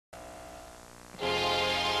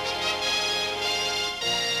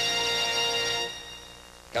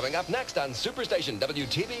Coming up next on Superstation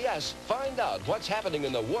WTBS, find out what's happening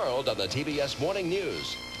in the world of the TBS Morning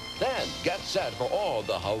News. Then get set for all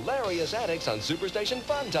the hilarious antics on Superstation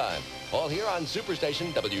Funtime. All here on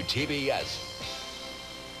Superstation WTBS.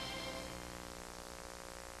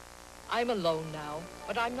 I'm alone now,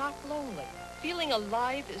 but I'm not lonely. Feeling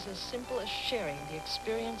alive is as simple as sharing the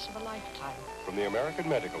experience of a lifetime. From the American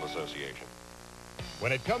Medical Association.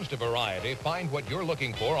 When it comes to variety, find what you're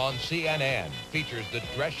looking for on CNN. Features that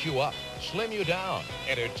dress you up, slim you down,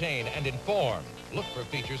 entertain, and inform. Look for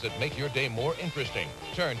features that make your day more interesting.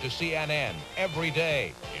 Turn to CNN every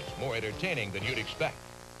day. It's more entertaining than you'd expect.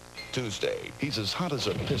 Tuesday, he's as hot as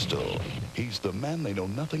a pistol. He's the man they know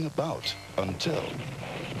nothing about until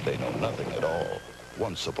they know nothing at all.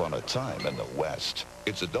 Once upon a time in the West,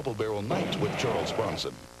 it's a double-barrel night with Charles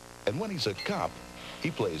Bronson. And when he's a cop, he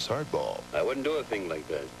plays hardball. I wouldn't do a thing like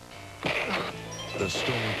that. The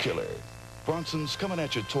Stone Killer. Bronson's coming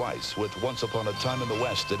at you twice with Once Upon a Time in the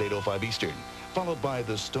West at 8:05 Eastern, followed by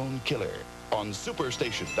The Stone Killer on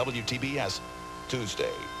Superstation WTBS, Tuesday.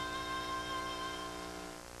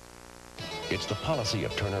 It's the policy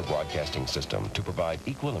of Turner Broadcasting System to provide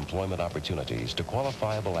equal employment opportunities to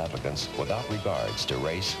qualifiable applicants without regards to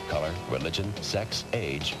race, color, religion, sex,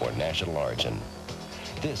 age, or national origin.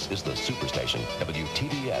 This is the Superstation,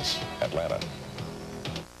 WTBS, Atlanta.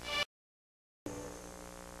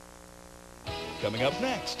 Coming up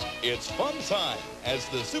next, it's fun time as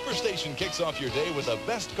the Superstation kicks off your day with the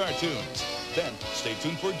best cartoons. Then stay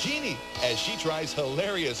tuned for Jeannie as she tries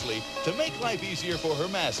hilariously to make life easier for her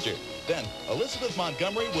master. Then Elizabeth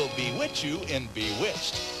Montgomery will bewitch you in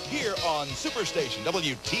Bewitched here on Superstation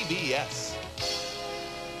WTBS.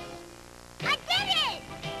 I did it!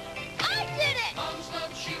 I did it! Moms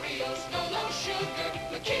love Cheerios, no low sugar.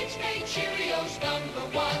 The kids made Cheerios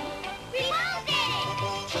 #1. We all did it!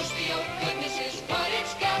 Toasty oat goodness is what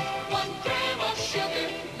it's got. 1 gram of sugar,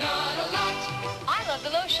 not a lot. I love the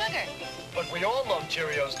low sugar. But we all love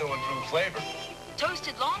Cheerios to improve flavor.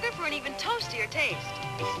 Toasted longer for an even toastier taste.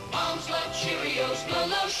 Moms love Cheerios, no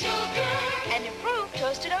low sugar. And improved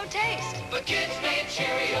toasted oat taste. The kids made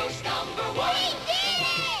Cheerios #1. We did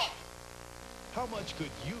it! How much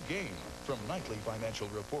could you gain from nightly financial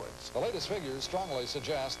reports? The latest figures strongly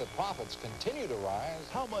suggest that profits continue to rise.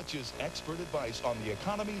 How much is expert advice on the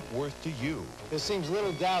economy worth to you? There seems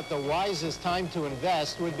little doubt the wisest time to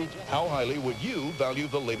invest would be... How highly would you value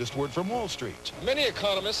the latest word from Wall Street? Many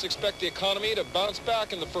economists expect the economy to bounce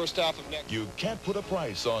back in the first half of next year. You can't put a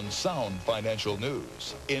price on sound financial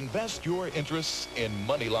news. Invest your interests in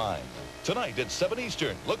Moneyline. Tonight at 7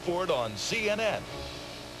 Eastern. Look for it on CNN.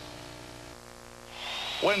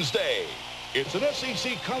 Wednesday, it's an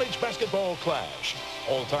SEC college basketball clash.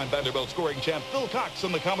 All-time Vanderbilt scoring champ Phil Cox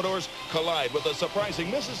and the Commodores collide with the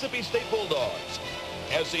surprising Mississippi State Bulldogs.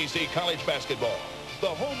 SEC college basketball, the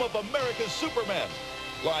home of America's Supermen.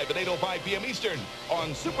 Live at 8:05 p.m. Eastern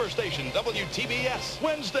on Superstation WTBS,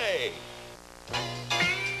 Wednesday.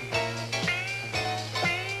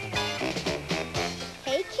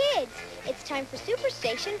 Hey kids, it's time for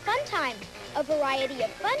Superstation Funtime. A variety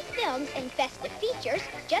of fun films and festive features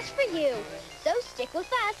just for you. So stick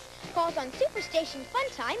with us, cause on Superstation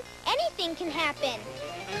Funtime, anything can happen.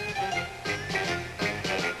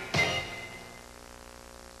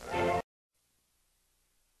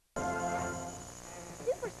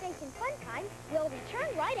 Superstation Funtime will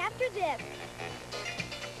return right after this.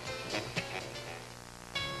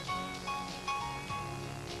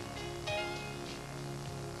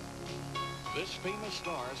 This famous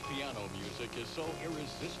star's piano music is so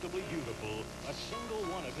irresistibly beautiful, a single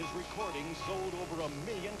one of his recordings sold over 1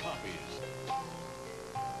 million copies.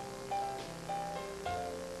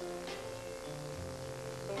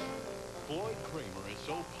 Floyd Cramer is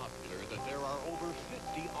so popular that there are over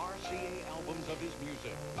 50 RCA albums of his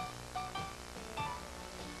music.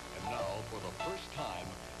 And now, for the first time,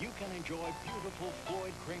 you can enjoy beautiful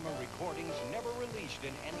Floyd Cramer recordings never released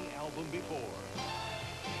in any album before.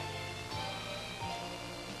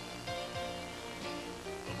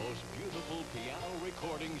 Most beautiful piano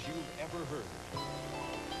recordings you've ever heard.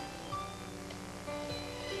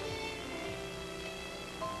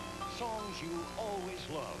 Songs you always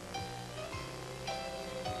loved.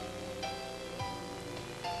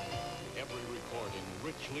 Every recording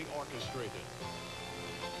richly orchestrated.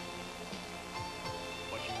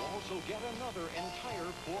 But you also get another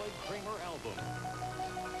entire Floyd Cramer album.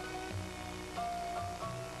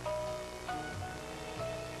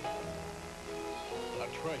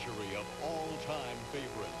 Treasury of all-time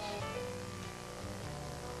favorites.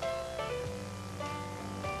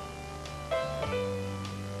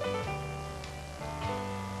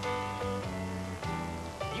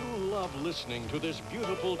 listening to this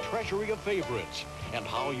beautiful treasury of favorites and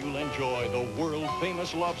how you'll enjoy the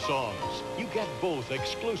world-famous love songs. You get both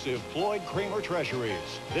exclusive Floyd Cramer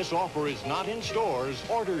treasuries. This offer is not in stores.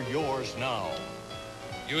 Order yours now.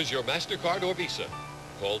 Use your MasterCard or Visa.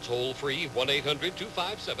 Call toll-free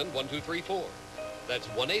 1-800-257-1234. That's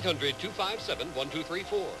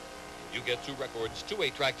 1-800-257-1234. You get 2 records, 2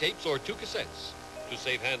 8-track tapes, or 2 cassettes. To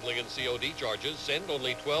save handling and COD charges, send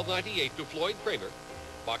only $12.98 to Floyd Cramer,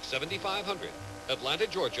 Box 7500, Atlanta,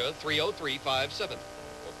 Georgia 30357.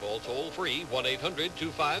 Or call toll-free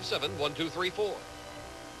 1-800-257-1234.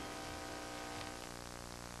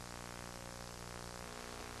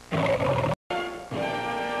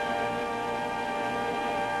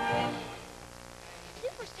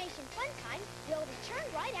 Superstation Funtime will return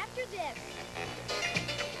right after this.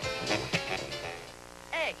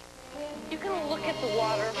 Hey, you gonna look at the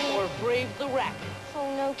water or brave the wreck?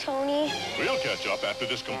 Oh no, Tony. We'll catch up after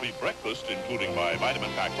this complete breakfast, including my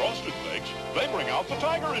vitamin-packed Frosted Flakes. They bring out the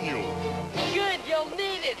tiger in you. Good, you'll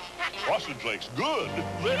need it. Frosted Flakes, good.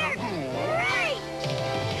 They're Right!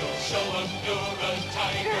 You'll show them you're a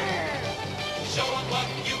tiger. Show them what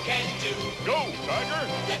you can do. Go, tiger.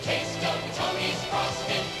 The taste of Tony's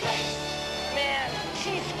Frosted Flakes. Man,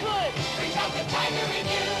 she's good. Brings out the tiger in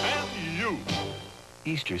you. And you.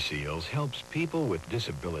 Easter Seals helps people with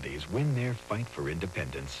disabilities win their fight for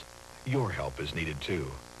independence. Your help is needed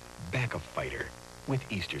too. Back a fighter with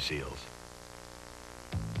Easter Seals.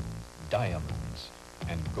 Diamonds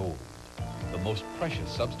and gold, the most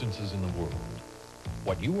precious substances in the world.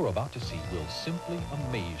 What you are about to see will simply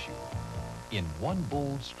amaze you. In one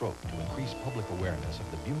bold stroke to increase public awareness of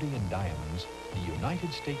the beauty in diamonds, the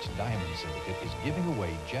United States Diamond Syndicate is giving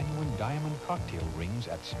away genuine diamond cocktail rings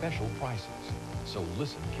at special prices. So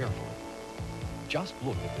listen carefully. Just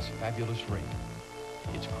look at this fabulous ring.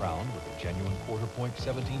 It's crowned with a genuine quarter-point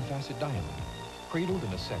 17-facet diamond, cradled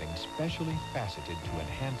in a setting specially faceted to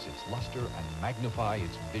enhance its luster and magnify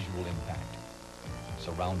its visual impact.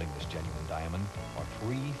 Surrounding this genuine diamond are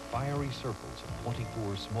 3 fiery circles of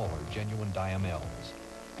 24 smaller genuine diamels,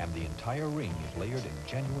 and the entire ring is layered in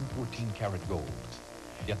genuine 14-karat gold.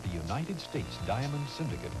 Yet the United States Diamond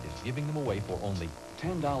Syndicate is giving them away for only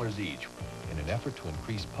 $10 each in an effort to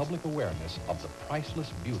increase public awareness of the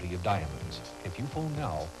priceless beauty of diamonds. If you phone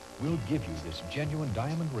now, we'll give you this genuine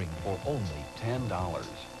diamond ring for only $10.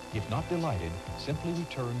 If not delighted, simply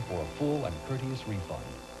return for a full and courteous refund.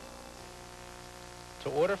 To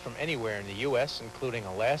order from anywhere in the U.S., including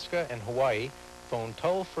Alaska and Hawaii, phone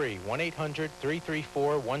toll-free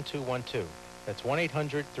 1-800-334-1212. That's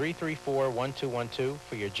 1-800-334-1212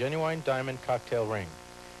 for your genuine diamond cocktail ring.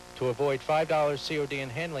 To avoid $5 COD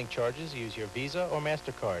and handling charges, use your Visa or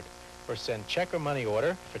MasterCard, or send check or money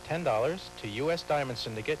order for $10 to U.S. Diamond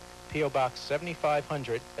Syndicate, P.O. Box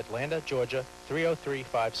 7500, Atlanta, Georgia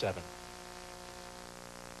 30357.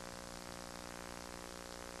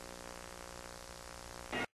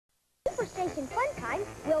 Superstation Funtime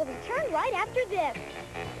will return right after this.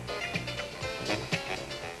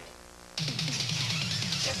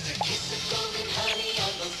 Just a kiss of golden honey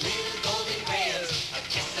on those little golden grahams. A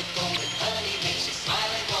kiss of golden honey makes you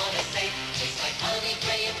smile and wanna say, tastes like honey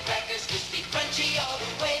graham crackers, crispy, crunchy all the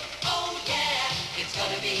way. Oh yeah, it's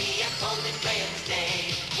gonna be a golden grahams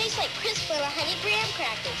day. Tastes like crisp little honey graham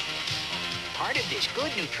crackers. Part of this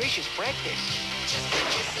good, nutritious breakfast. Just a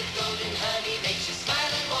kiss of golden honey makes you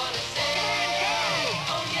smile and wanna say,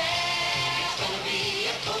 oh yeah, it's gonna be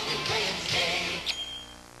a golden grahams day.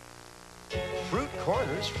 Fruit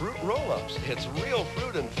Corners Fruit Roll-Ups. It's real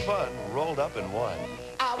fruit and fun rolled up in one.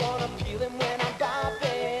 I wanna peel them when I'm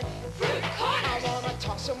bopping. Fruit Corners. I wanna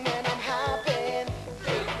toss them when I'm hopping.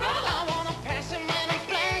 Fruit Roll-Ups. I wanna pass them when I'm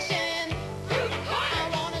splashing. Fruit Corners. I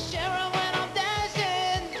wanna share them when I'm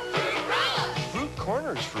dancing. Fruit Roll-Ups. Fruit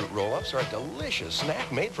Corners Fruit Roll-Ups are a delicious snack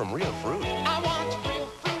made from real fruit. I want real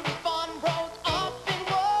fruit and fun rolled up in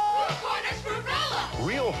one. Fruit Corners Fruit Roll-Ups.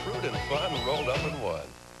 Real fruit and fun rolled up in one.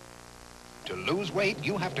 To lose weight,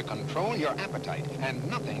 you have to control your appetite, and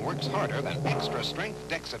nothing works harder than extra-strength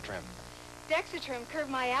Dexatrim. Dexatrim curbed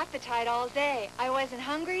my appetite all day. I wasn't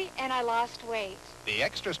hungry, and I lost weight. The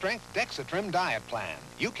extra-strength Dexatrim diet plan.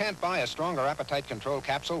 You can't buy a stronger appetite control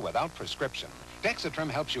capsule without prescription. Dexatrim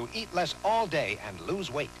helps you eat less all day and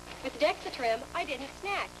lose weight. With Dexatrim, I didn't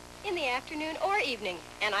snack in the afternoon or evening,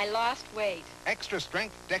 and I lost weight.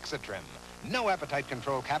 Extra-strength Dexatrim. No appetite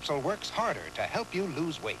control capsule works harder to help you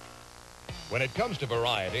lose weight. When it comes to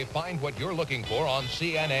variety, find what you're looking for on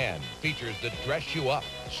CNN. Features that dress you up,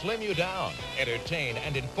 slim you down, entertain,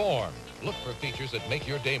 and inform. Look for features that make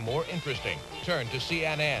your day more interesting. Turn to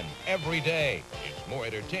CNN every day. It's more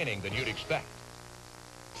entertaining than you'd expect.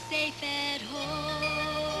 safe at home.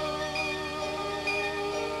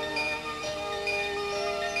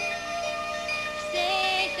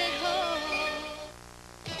 Safe at home.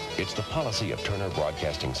 It's the policy of Turner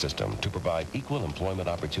Broadcasting System to provide equal employment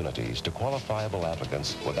opportunities to qualifiable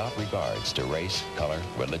applicants without regards to race, color,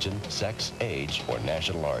 religion, sex, age, or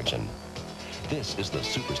national origin. This is the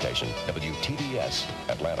Superstation, WTBS,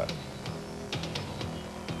 Atlanta.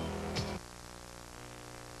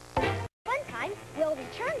 Funtime will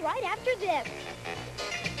return right after this.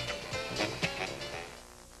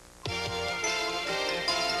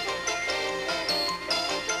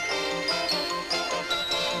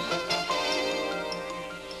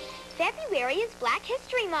 February is Black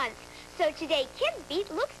History Month, so today Kids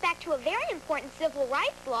Beat looks back to a very important civil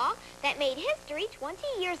rights law that made history 20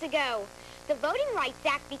 years ago. The Voting Rights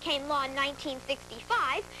Act became law in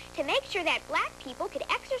 1965 to make sure that black people could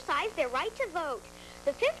exercise their right to vote.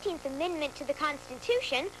 The 15th Amendment to the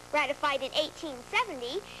Constitution, ratified in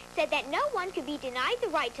 1870, said that no one could be denied the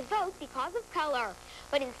right to vote because of color.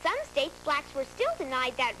 But in some states, blacks were still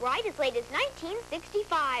denied that right as late as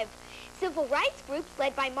 1965. Civil rights groups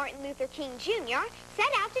led by Martin Luther King Jr.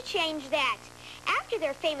 set out to change that. After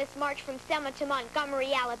their famous march from Selma to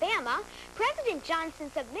Montgomery, Alabama, President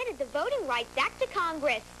Johnson submitted the Voting Rights Act to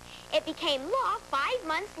Congress. It became law 5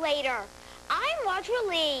 months later. I'm Audra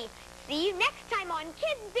Lee. See you next time on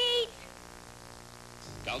Kids Beat.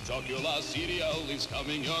 Count Chocula cereal is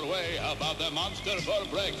coming your way. How about the monster for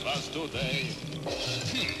breakfast today?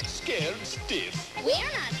 Scared stiff. We're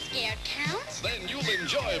not scared, Count. Then you'll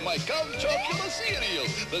enjoy my Count Chocula cereal.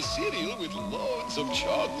 The cereal with loads of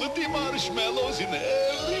chocolatey marshmallows in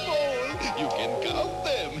every bowl. You can count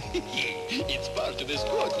them. It's part of this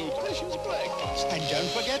good, nutritious breakfast. And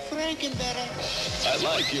don't forget Frankenberry. I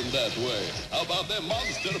like him that way. How about the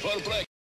monster for breakfast?